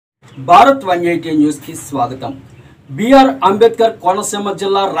Bharat 180 news కి స్వాగతం. BR Ambedkar Konaseema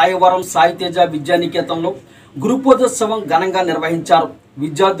జిల్లా రాయవరం సాయితేజ విద్యానికేతనంలో గురుపూజోత్సవం ఘనంగా నిర్వహించారు.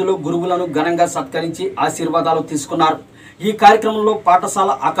 విద్యార్థులు గురువులను ఘనంగా సత్కరించి ఆశీర్వాదాలు తీసుకున్నారు. ఈ కార్యక్రమంలో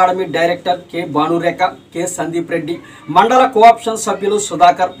పాఠశాల academy director K Bhanurekha, K Sandeep Reddy, మండల కోఆప్షన్ సభ్యులు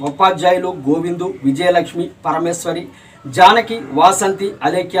సుధాకర్, ఉపాధ్యాయులు గోవిందు, విజయలక్ష్మి, పరమేశ్వరి, జానకి, వాసంతి,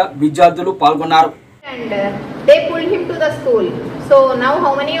 అలేఖ్య విద్యార్థులు పాల్గొన్నారు. And they pulled him to the school. So now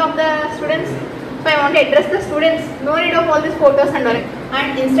how many of the students? So I want to address the students. No need of all these photos and all.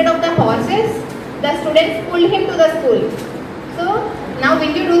 And instead of the horses, the students pulled him to the school. So now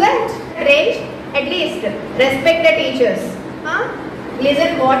will you do that? Range, at least respect the teachers.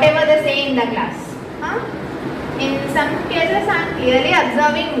 Listen whatever they say in the class. In some cases I am clearly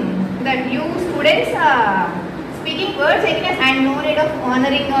observing that you students are speaking words against and no need of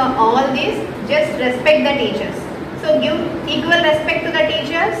honoring all this. Just respect the teachers. So give equal respect to the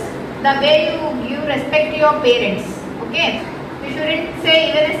teachers the way you give respect to your parents. Okay? You shouldn't say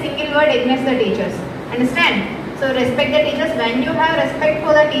even a single word against the teachers. Understand? So respect the teachers. When you have respect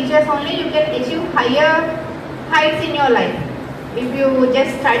for the teachers only, you can achieve higher heights in your life. If you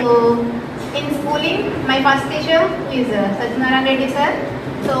just study. So in schooling, my first teacher is Satyanarayana Reddy sir.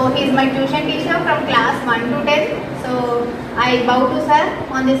 So he is my tuition teacher from class 1 to 10. So I bow to sir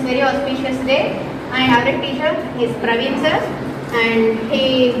on this very auspicious day. My favorite teacher is Praveen sir, and he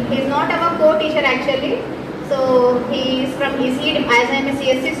is not our co-teacher actually. So he is from ECD as I am a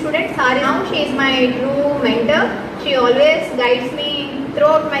CSC student. Sorry, now she is my true mentor. She always guides me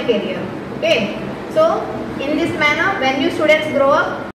throughout my career. Okay. So in this manner, when you students grow up,